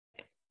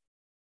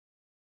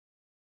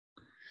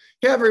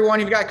Hey everyone,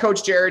 you've got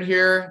Coach Jared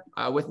here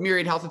with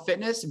Myriad Health and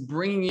Fitness,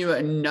 bringing you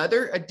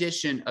another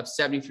edition of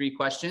 73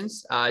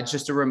 questions.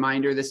 Just a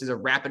reminder, this is a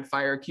rapid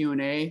fire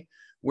Q&A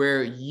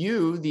where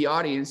you, the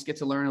audience, get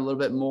to learn a little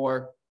bit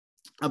more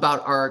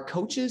about our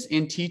coaches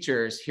and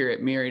teachers here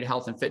at Myriad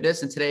Health and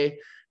Fitness. And today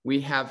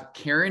we have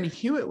Karen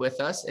Hewitt with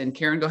us. And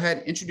Karen, go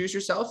ahead, introduce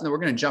yourself, and then we're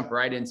going to jump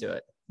right into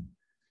it.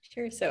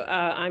 Sure. So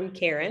I'm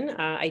Karen.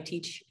 I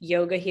teach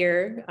yoga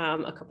here,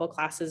 a couple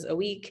classes a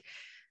week.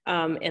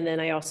 And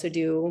then I also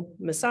do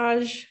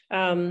massage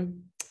a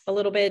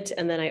little bit.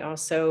 And then I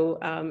also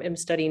am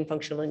studying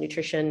functional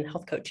nutrition,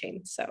 health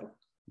coaching. So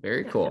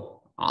very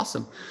cool.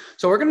 Awesome.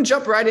 So we're going to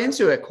jump right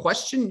into it.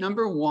 Question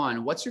number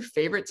one, what's your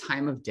favorite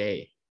time of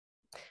day?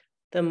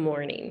 The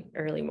morning,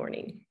 early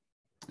morning.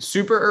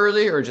 Super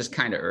early or just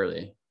kind of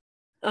early?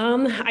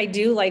 I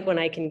do like when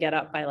I can get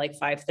up by like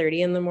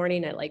 5:30 in the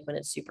morning. I like when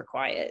it's super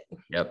quiet.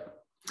 Yep.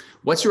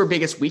 What's your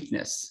biggest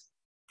weakness?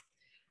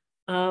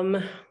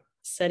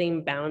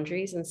 Setting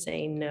boundaries and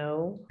saying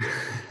no.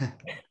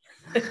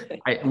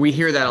 We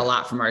hear that a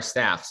lot from our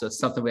staff, so it's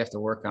something we have to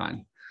work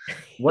on.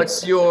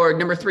 What's your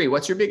number three?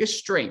 What's your biggest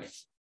strength?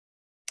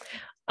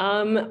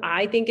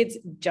 I think it's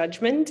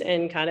judgment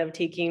and kind of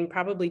taking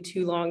probably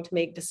too long to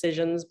make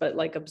decisions, but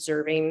like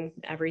observing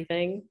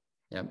everything.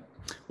 Yep.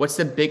 What's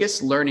the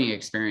biggest learning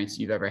experience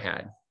you've ever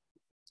had?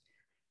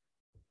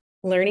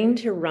 Learning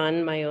to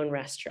run my own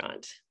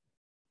restaurant.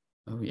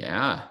 Oh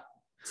yeah.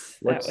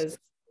 That was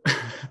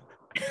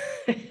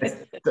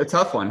it's a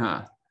tough one,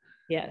 huh?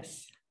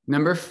 Yes.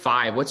 Number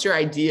five, what's your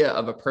idea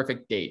of a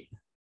perfect date?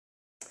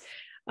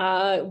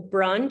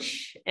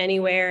 Brunch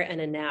anywhere and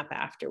a nap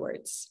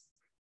afterwards.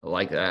 I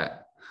like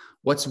that.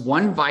 What's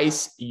one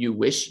vice you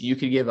wish you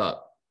could give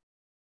up?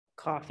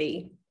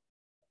 Coffee.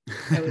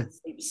 I would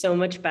sleep so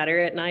much better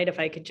at night if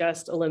I could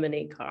just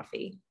eliminate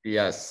coffee.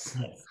 Yes.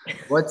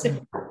 What's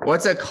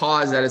a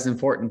cause that is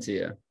important to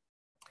you?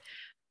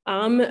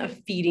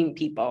 Feeding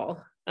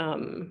people.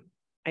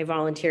 I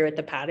volunteer at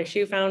the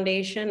Patashu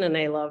Foundation, and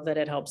I love that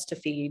it helps to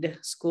feed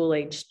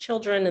school-aged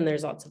children, and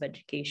there's lots of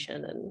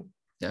education. And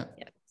yeah.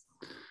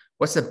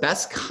 What's the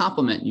best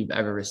compliment you've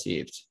ever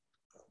received?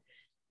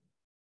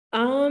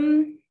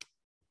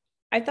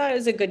 I thought it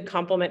was a good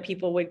compliment.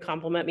 People would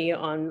compliment me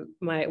on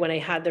when I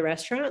had the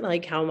restaurant,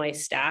 like how my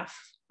staff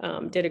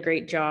did a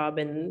great job,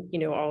 and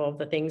all of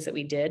the things that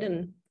we did.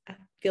 And I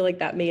feel like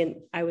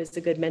I was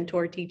a good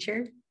mentor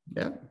teacher.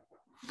 Yeah.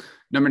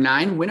 Number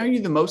nine, when are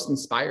you the most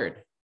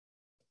inspired?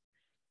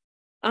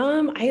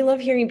 I love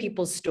hearing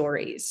people's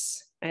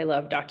stories. I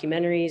love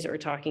documentaries or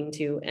talking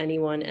to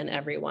anyone and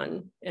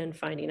everyone and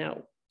finding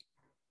out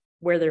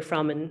where they're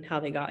from and how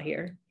they got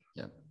here.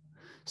 Yeah.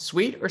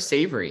 Sweet or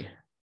savory?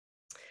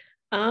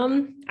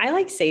 I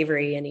like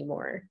savory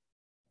anymore.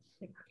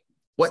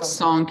 What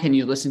song can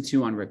you listen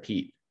to on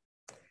repeat?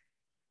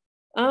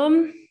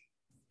 The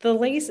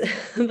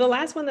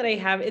last one that I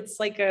have, it's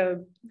like I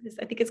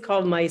think it's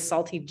called My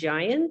Salty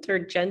Giant or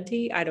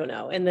Genty. I don't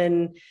know. And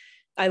then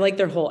I like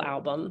their whole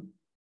album.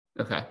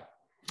 Okay.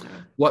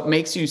 What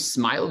makes you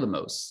smile the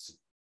most?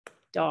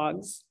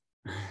 Dogs.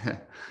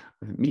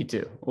 Me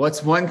too.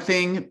 What's one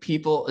thing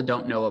people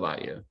don't know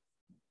about you?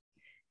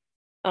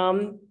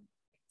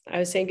 I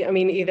was saying,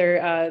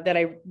 either that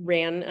I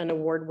ran an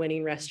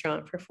award-winning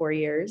restaurant for 4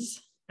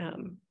 years. I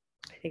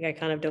think I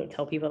kind of don't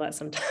tell people that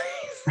sometimes.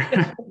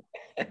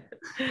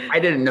 I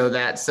didn't know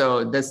that.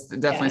 So that's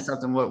definitely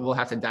something we'll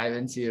have to dive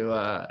into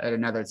at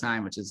another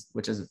time, which is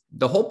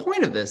the whole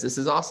point of this. This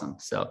is awesome.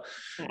 So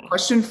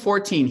Question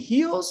 14,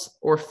 heels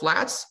or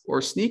flats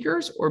or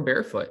sneakers or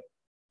barefoot?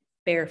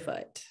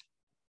 Barefoot.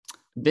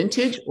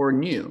 Vintage or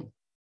new?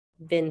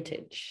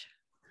 Vintage.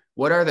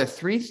 What are the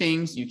three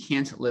things you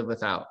can't live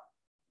without?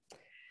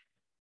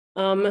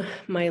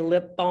 My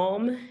lip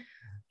balm,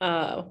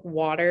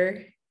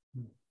 water.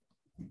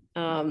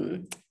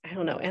 I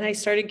don't know. And I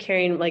started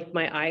carrying like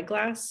my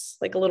eyeglass,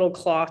 like a little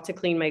cloth to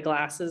clean my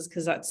glasses,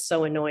 because that's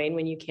so annoying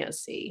when you can't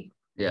see.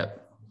 Yeah.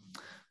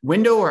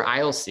 Window or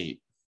aisle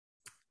seat?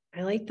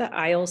 I like the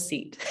aisle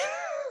seat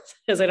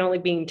because I don't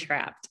like being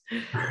trapped.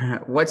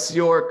 What's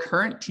your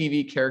current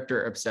TV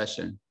character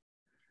obsession?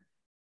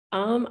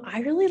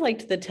 I really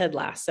liked the Ted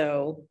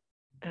Lasso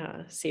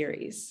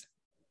series.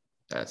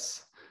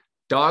 Yes.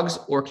 Dogs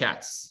or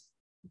cats?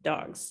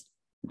 Dogs.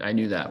 I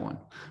knew that one.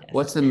 Yes.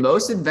 What's the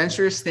most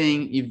adventurous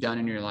thing you've done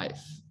in your life?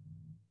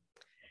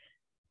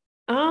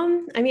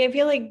 I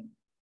feel like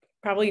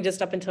probably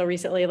just up until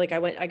recently, like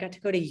I got to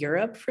go to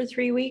Europe for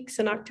 3 weeks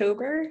in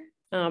October.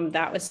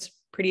 That was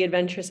pretty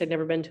adventurous. I'd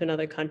never been to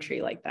another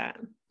country like that.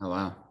 Oh,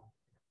 wow.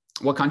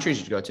 What countries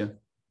did you go to?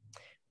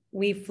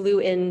 We flew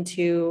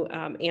into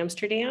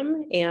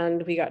Amsterdam,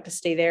 and we got to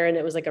stay there, and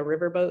it was like a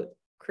riverboat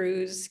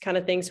cruise kind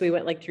of thing. So we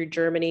went like through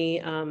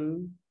Germany,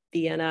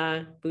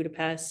 Vienna,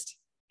 Budapest.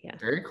 Yeah.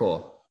 Very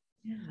cool.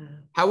 Yeah.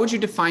 How would you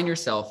define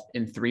yourself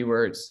in 3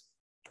 words?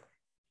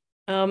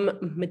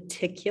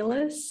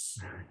 Meticulous.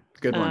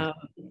 Good one.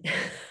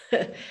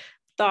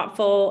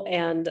 Thoughtful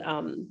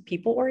and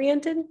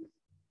people-oriented.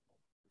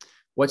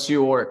 What's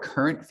your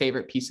current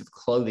favorite piece of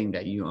clothing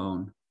that you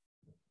own?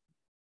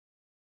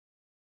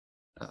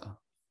 Uh-oh.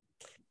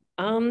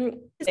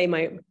 Say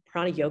my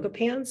Prana yoga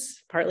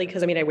pants, partly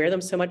because I wear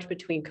them so much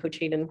between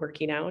coaching and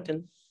working out,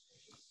 and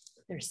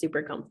they're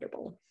super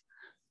comfortable.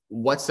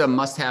 What's a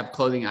must-have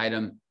clothing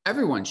item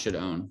everyone should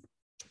own?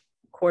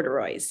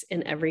 Corduroys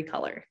in every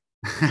color.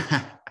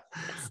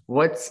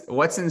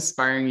 What's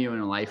inspiring you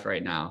in life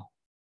right now?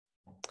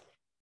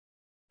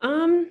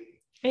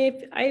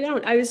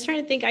 I was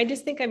trying to think. I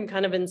just think I'm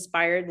kind of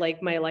inspired.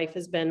 Like my life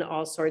has been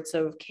all sorts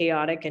of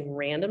chaotic and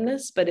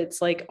randomness, but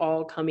it's like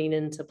all coming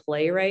into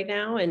play right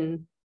now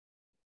and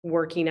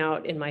working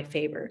out in my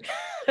favor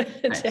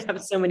Nice. to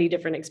have so many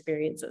different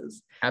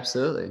experiences.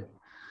 Absolutely.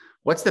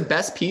 What's the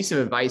best piece of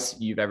advice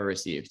you've ever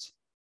received?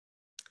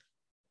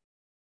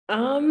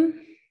 I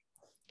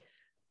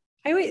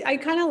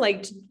kind of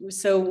liked,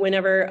 so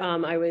whenever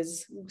I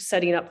was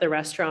setting up the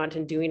restaurant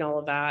and doing all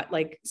of that,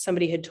 like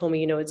somebody had told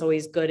me, it's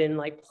always good in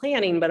like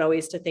planning, but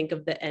always to think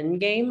of the end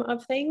game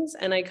of things.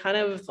 And I kind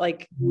of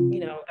like,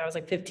 that was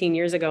like 15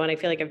 years ago. And I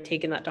feel like I've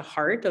taken that to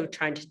heart of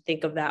trying to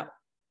think of that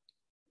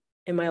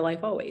in my life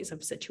always,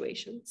 of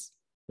situations.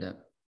 Yeah.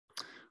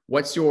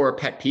 What's your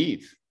pet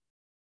peeve?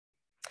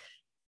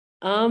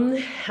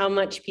 How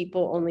much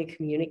people only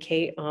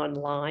communicate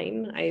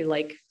online. I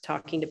like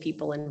talking to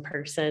people in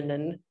person,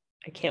 and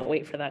I can't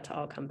wait for that to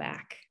all come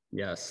back.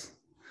 Yes.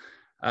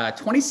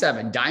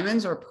 27,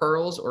 diamonds or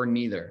pearls or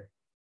neither?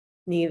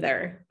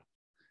 Neither.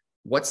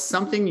 What's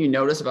something you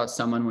notice about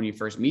someone when you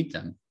first meet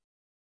them?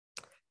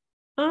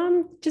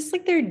 Just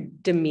like their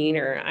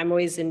demeanor. I'm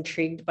always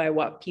intrigued by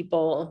what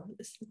people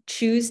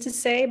choose to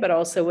say, but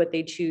also what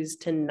they choose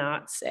to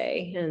not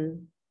say,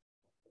 and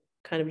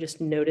kind of just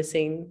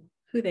noticing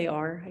who they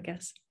are, I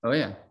guess. Oh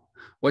yeah.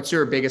 What's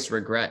your biggest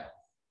regret?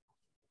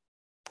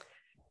 I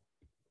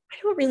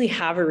don't really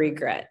have a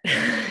regret.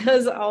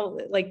 Because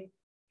like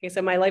I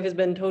said, my life has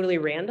been totally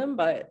random,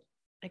 but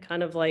I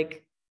kind of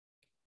like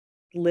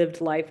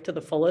lived life to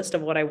the fullest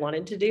of what I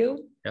wanted to do.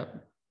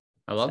 Yep.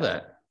 I love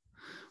that.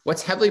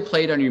 What's heavily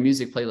played on your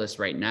music playlist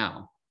right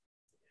now?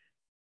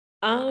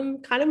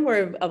 Kind of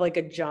more of like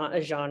a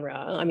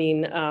genre.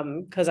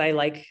 Because I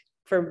like,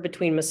 for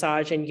between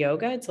massage and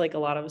yoga, it's like a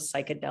lot of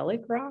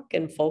psychedelic rock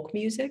and folk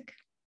music.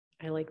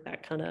 I like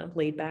that kind of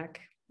laid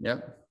back.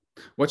 Yep.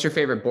 What's your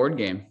favorite board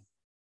game?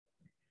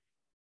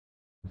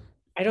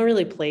 I don't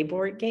really play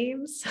board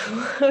games.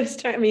 Like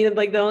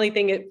the only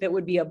thing that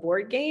would be a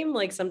board game,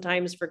 like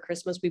sometimes for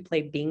Christmas we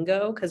play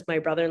bingo, because my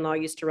brother-in-law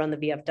used to run the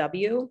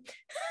VFW.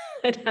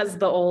 It has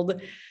the old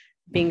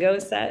bingo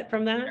set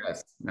from that.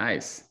 Yes.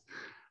 Nice.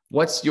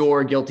 What's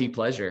your guilty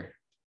pleasure?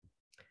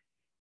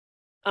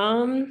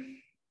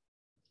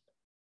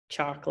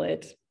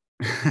 Chocolate.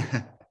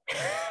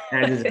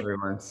 That is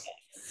everyone's.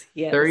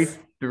 Yes.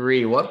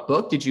 33. What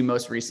book did you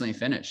most recently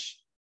finish?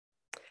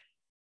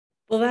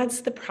 Well,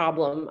 that's the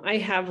problem. I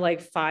have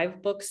like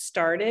 5 books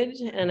started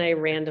and I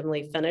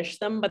randomly finish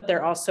them, but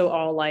they're also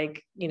all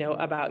like,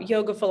 about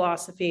yoga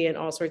philosophy and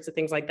all sorts of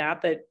things like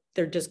that, that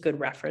they're just good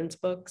reference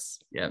books.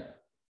 Yep.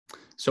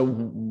 So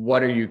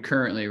what are you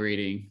currently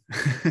reading?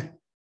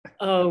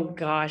 Oh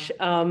gosh.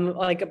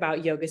 Like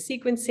about yoga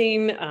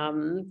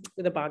sequencing,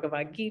 the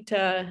Bhagavad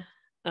Gita.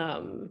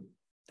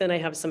 Then I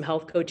have some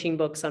health coaching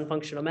books on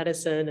functional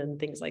medicine and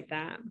things like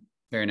that.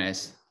 Very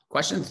nice.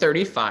 Question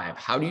 35.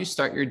 How do you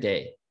start your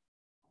day?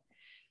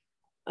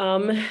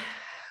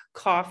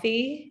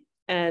 Coffee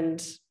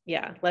and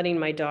letting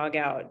my dog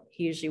out.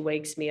 He usually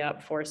wakes me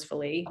up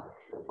forcefully.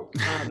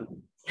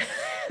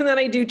 And then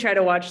I do try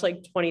to watch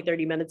like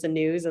 20-30 minutes of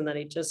news, and then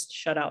I just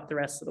shut out the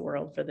rest of the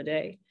world for the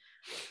day.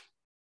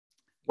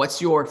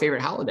 What's your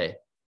favorite holiday?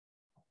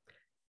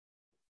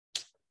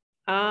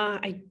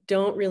 I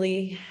don't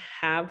really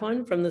have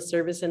one. From the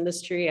service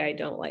industry, I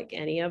don't like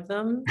any of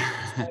them.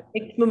 So I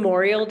picked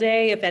Memorial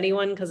Day, if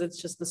anyone, because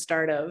it's just the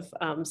start of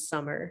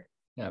summer.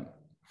 Yeah.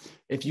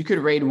 If you could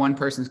raid one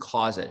person's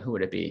closet, who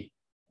would it be?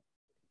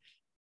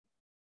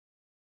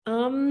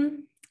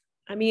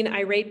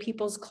 I raid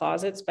people's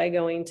closets by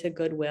going to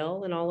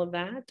Goodwill and all of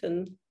that.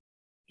 And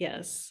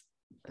yes,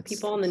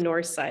 people on the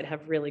north side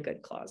have really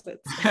good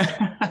closets.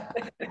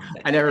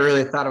 I never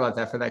really thought about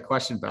that for that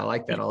question, but I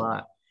like that a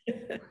lot.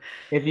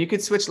 If you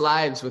could switch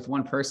lives with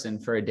one person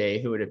for a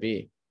day, who would it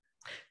be?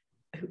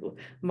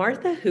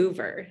 Martha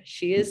Hoover.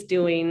 She is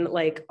doing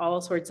like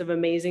all sorts of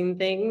amazing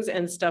things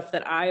and stuff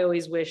that I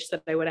always wish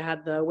that I would have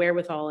had the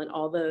wherewithal and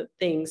all the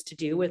things to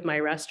do with my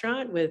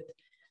restaurant, with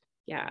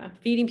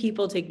feeding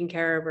people, taking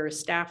care of her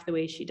staff the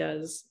way she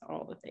does,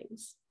 all the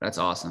things. That's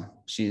awesome.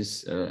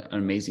 She's an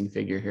amazing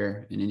figure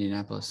here in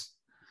Indianapolis.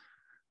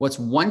 What's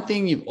one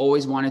thing you've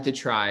always wanted to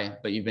try,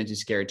 but you've been too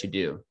scared to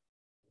do?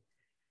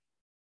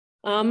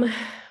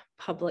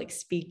 Public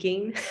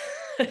speaking.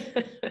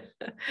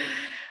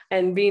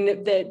 And being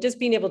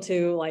able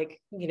to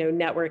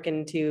network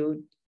and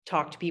to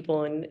talk to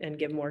people and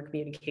give more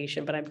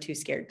communication, but I'm too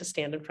scared to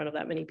stand in front of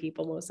that many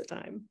people most of the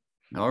time.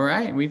 All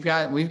right. We've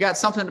got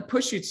something to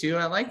push you to.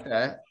 I like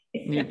that.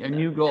 A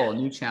new goal, a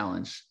new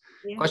challenge.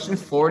 Yeah. Question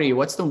 40.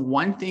 What's the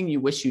one thing you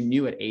wish you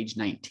knew at age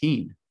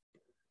 19?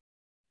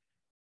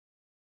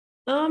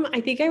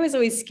 I think I was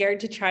always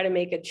scared to try to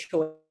make a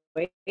choice,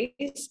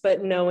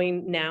 but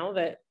knowing now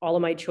that all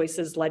of my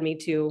choices led me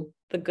to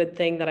the good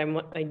thing that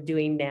I'm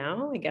doing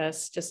now, I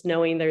guess, just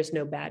knowing there's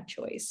no bad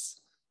choice.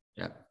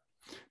 Yeah.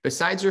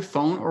 Besides your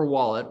phone or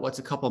wallet, what's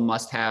a couple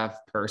must-have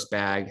purse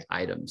bag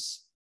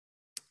items?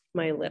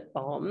 My lip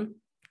balm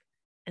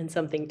and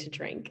something to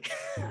drink.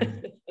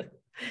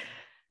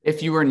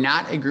 If you were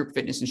not a group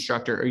fitness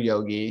instructor or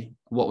yogi,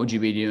 what would you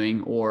be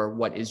doing, or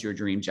what is your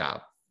dream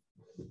job?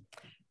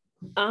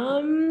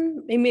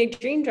 In my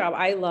dream job,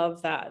 I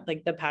love that,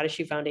 like the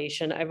Patashi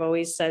Foundation. I've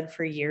always said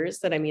for years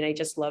that, I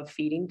just love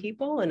feeding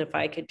people. And if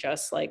I could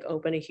just like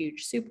open a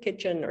huge soup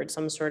kitchen or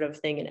some sort of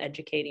thing and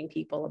educating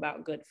people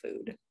about good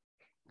food.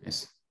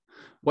 Nice.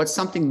 What's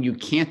something you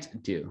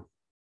can't do?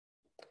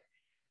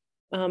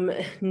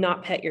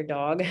 Not pet your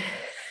dog.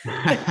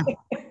 That's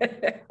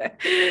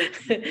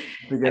a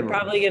good I'm one.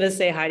 probably going to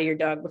say hi to your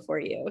dog before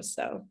you.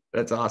 So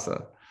That's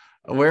awesome.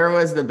 Where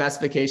was the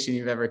best vacation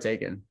you've ever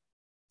taken?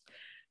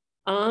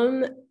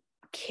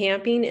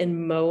 Camping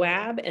in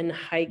Moab and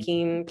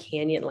hiking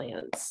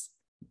Canyonlands.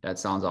 That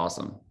sounds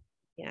awesome.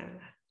 Yeah.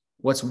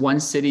 What's one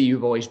city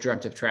you've always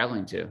dreamt of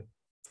traveling to?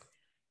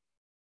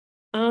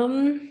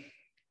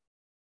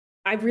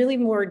 I've really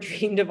more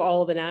dreamed of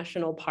all the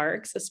national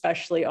parks,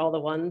 especially all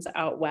the ones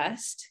out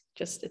west.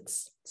 Just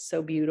it's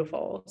so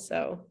beautiful.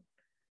 So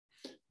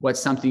What's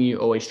something you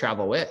always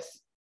travel with?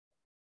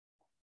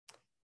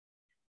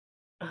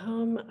 I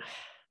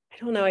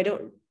don't know. I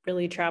don't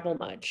really travel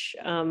much.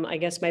 I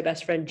guess my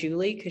best friend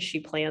Julie, because she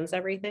plans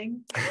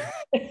everything.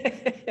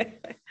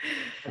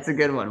 That's a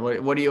good one.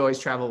 What do you always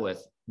travel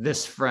with?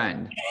 This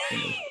friend.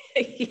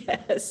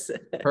 Yes.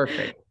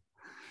 Perfect.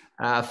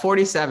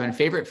 47,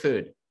 favorite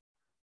food?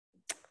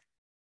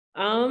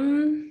 I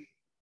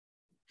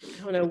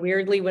don't know.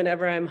 Weirdly,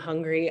 whenever I'm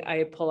hungry,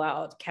 I pull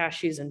out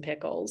cashews and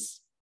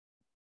pickles.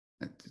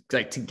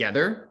 Like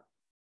together?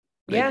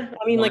 Yeah,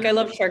 like I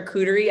love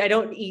charcuterie. I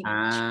don't eat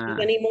cheese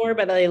anymore,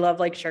 but I love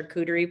like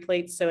charcuterie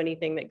plates. So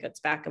anything that gets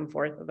back and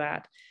forth with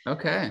that.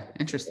 Okay,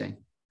 interesting.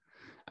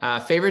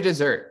 Favorite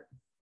dessert?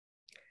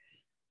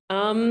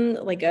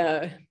 Like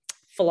a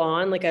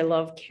flan. Like I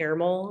love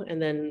caramel,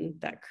 and then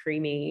that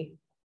creamy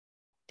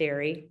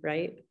dairy,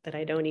 right? That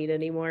I don't eat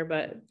anymore,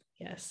 but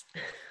yes.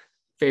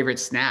 Favorite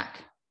snack?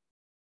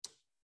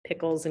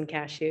 Pickles and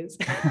cashews.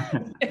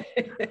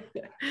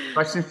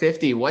 Question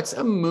 50. What's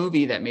a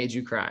movie that made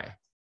you cry?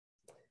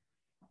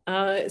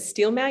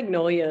 Steel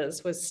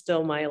Magnolias was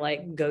still my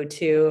like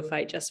go-to if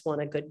I just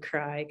want a good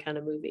cry kind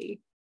of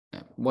movie.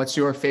 What's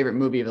your favorite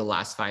movie of the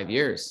last 5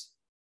 years?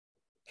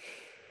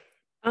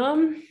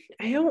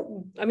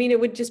 It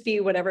would just be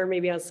whatever,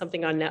 maybe on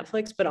something on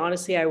Netflix, but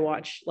honestly, I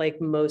watch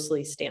like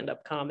mostly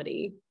stand-up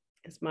comedy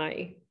as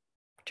my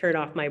turn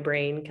off my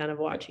brain kind of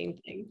watching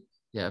thing.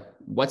 Yeah.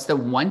 What's the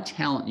one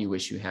talent you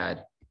wish you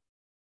had?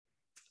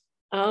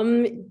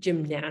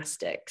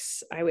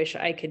 Gymnastics. I wish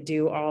I could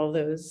do all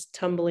those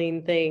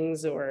tumbling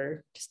things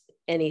or just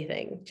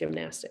anything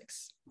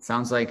gymnastics.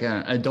 Sounds like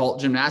an adult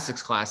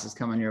gymnastics class is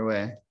coming your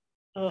way.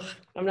 Oh,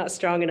 I'm not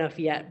strong enough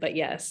yet, but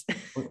yes.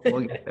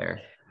 We'll get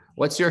there.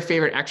 What's your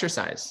favorite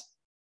exercise?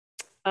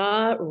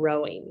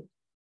 Rowing.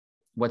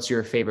 What's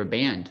your favorite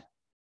band?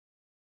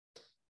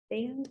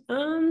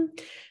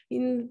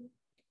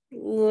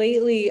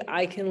 Lately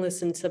I can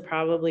listen to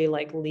probably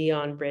like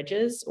Leon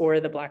Bridges or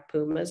the Black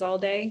Pumas all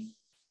day.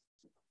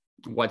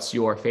 What's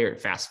your favorite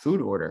fast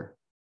food order?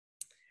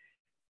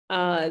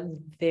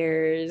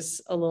 There's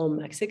a little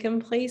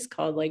Mexican place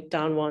called like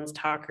Don Juan's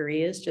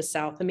Taquerias just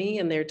south of me,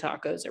 and their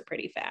tacos are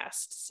pretty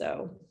fast.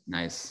 So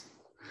nice.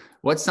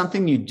 What's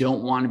something you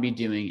don't want to be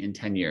doing in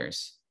 10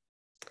 years?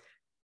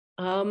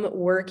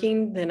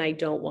 Working than I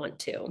don't want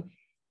to.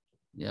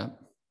 Yeah.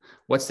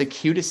 What's the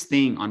cutest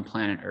thing on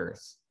planet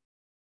Earth?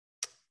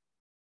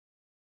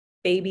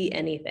 Baby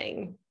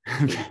anything.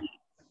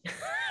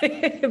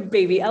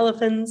 Baby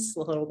elephants,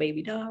 little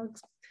baby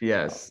dogs.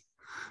 Yes.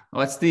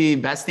 What's the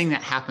best thing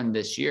that happened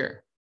this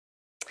year?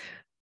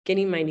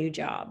 Getting my new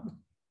job.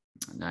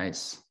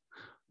 Nice.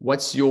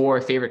 What's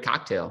your favorite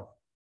cocktail?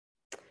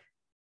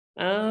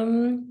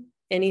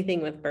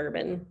 Anything with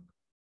bourbon.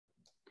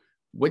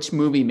 Which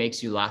movie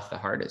makes you laugh the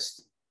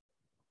hardest?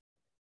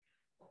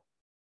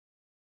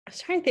 I was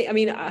trying to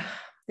think.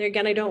 There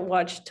again, I don't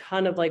watch a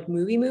ton of like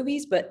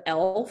movies, but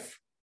Elf,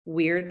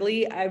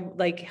 weirdly, I've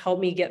like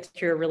helped me get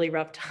through a really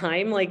rough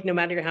time. Like no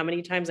matter how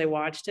many times I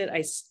watched it,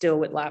 I still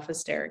would laugh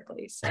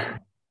hysterically. So.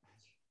 That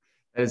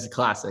is a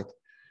classic.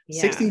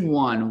 Yeah.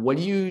 61. What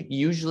do you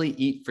usually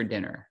eat for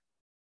dinner?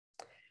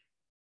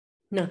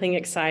 Nothing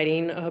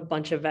exciting. A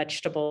bunch of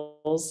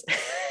vegetables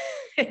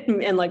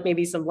and like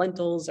maybe some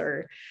lentils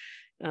or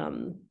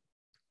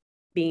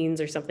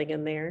beans or something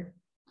in there.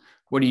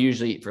 What do you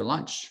usually eat for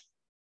lunch?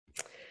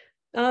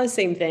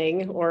 Same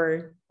thing.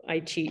 Or I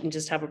cheat and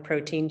just have a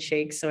protein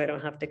shake so I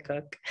don't have to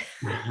cook.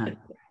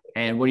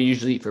 And what do you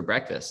usually eat for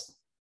breakfast?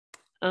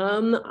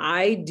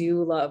 I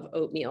do love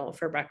oatmeal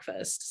for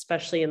breakfast,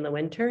 especially in the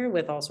winter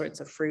with all sorts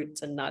of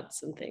fruits and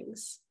nuts and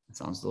things. It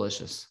sounds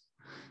delicious.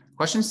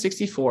 Question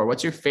 64.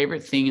 What's your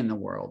favorite thing in the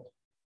world?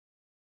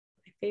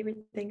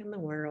 Favorite thing in the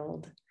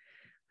world.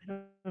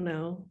 I don't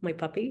know. My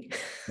puppy.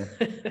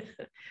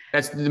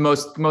 That's the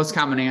most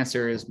common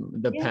answer is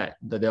the Yeah. pet,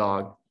 the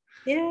dog.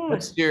 Yeah.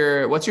 What's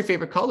your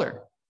favorite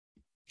color?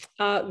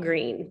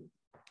 Green.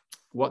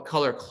 What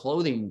color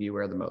clothing do you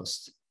wear the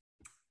most?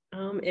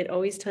 It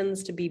always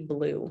tends to be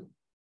blue.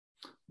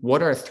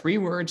 What are 3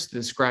 words to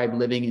describe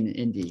living in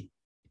Indy?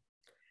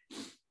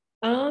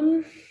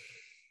 I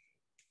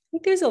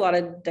think there's a lot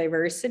of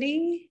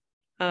diversity,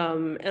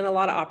 and a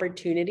lot of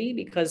opportunity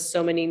because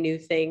so many new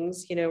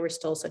things, we're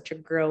still such a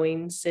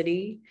growing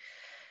city.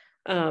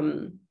 I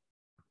don't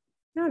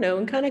know,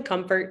 and kind of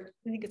comfort.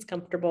 I think it's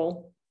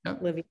comfortable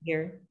living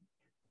here.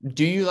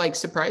 Do you like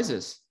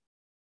surprises?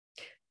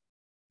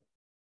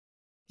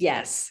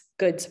 Yes,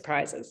 good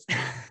surprises.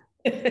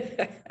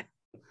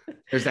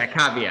 There's that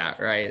caveat,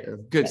 right?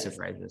 Good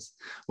surprises.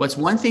 What's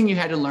one thing you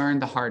had to learn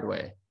the hard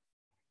way?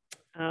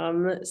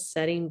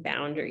 Setting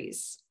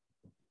boundaries.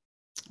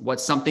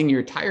 What's something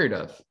you're tired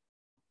of?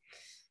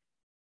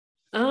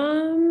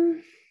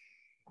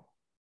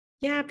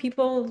 Yeah,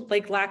 people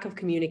like lack of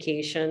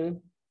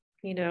communication.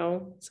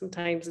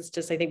 Sometimes it's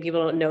just, I think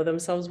people don't know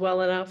themselves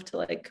well enough to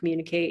like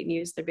communicate and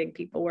use their big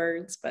people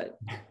words, but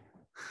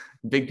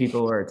Big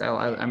people words.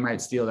 I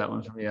might steal that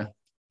one from you.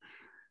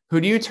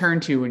 Who do you turn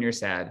to when you're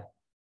sad?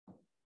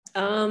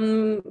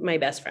 My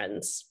best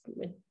friends.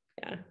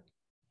 Yeah.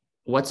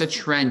 What's a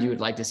trend you would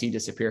like to see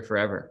disappear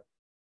forever?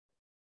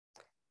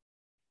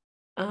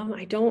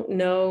 I don't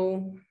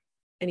know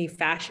any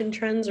fashion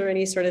trends or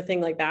any sort of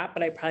thing like that,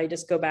 but I probably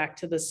just go back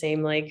to the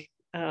same, like,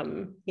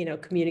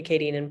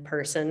 communicating in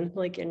person,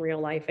 like in real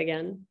life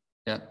again.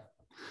 Yeah.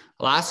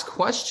 Last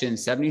question,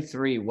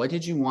 73. What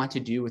did you want to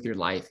do with your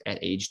life at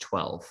age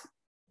 12?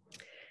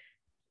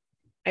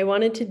 I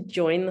wanted to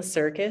join the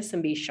circus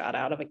and be shot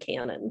out of a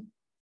cannon.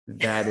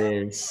 That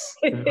is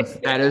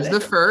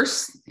the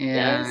first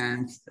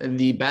and Yes.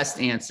 the best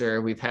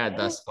answer we've had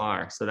thus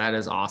far. So that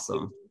is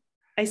awesome.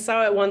 I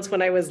saw it once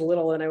when I was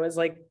little and I was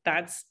like,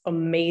 that's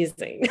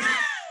amazing.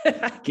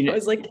 I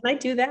was like, can I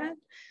do that?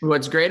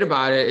 What's great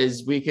about it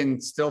is we can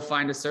still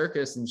find a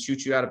circus and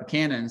shoot you out of a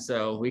cannon.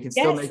 So we can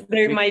still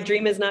my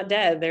dream is not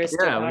dead. There's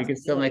still we can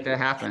still make that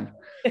happen.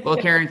 Well,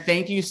 Karen,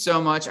 thank you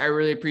so much. I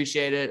really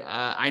appreciate it.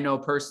 I know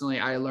personally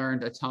I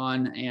learned a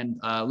ton, and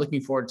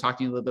looking forward to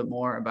talking a little bit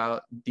more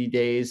about the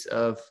days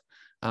of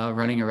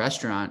running a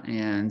restaurant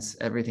and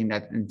everything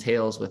that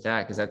entails with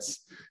that, because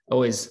that's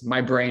always,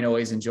 my brain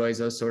always enjoys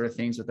those sort of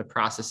things with the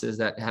processes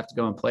that have to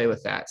go and play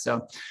with that.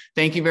 So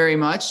thank you very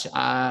much.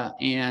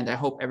 And I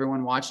hope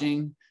everyone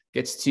watching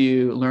gets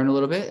to learn a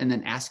little bit and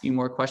then ask you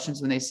more questions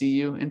when they see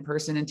you in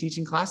person and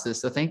teaching classes.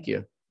 So thank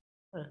you.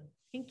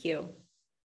 Thank you.